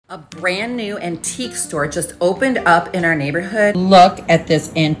A brand new antique store just opened up in our neighborhood. Look at this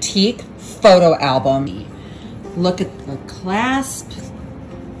antique photo album. Look at the clasp.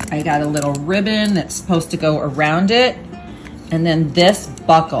 I got a little ribbon that's supposed to go around it. And then this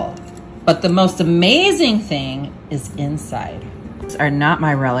buckle. But the most amazing thing is inside. These are not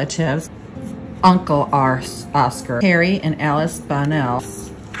my relatives. Uncle Oscar, Harry and Alice Bonnell,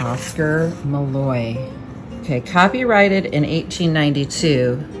 Oscar Malloy. Okay, copyrighted in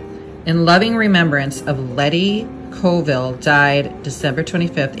 1892. In loving remembrance of Letty Colville, died December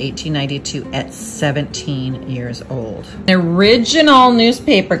 25th, 1892 at 17 years old. The original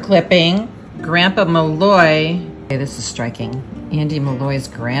newspaper clipping, Grandpa Malloy. Okay, this is striking. Andy Malloy's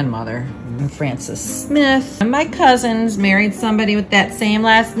grandmother, Frances Smith. And my cousins married somebody with that same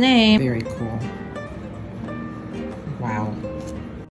last name. Very cool.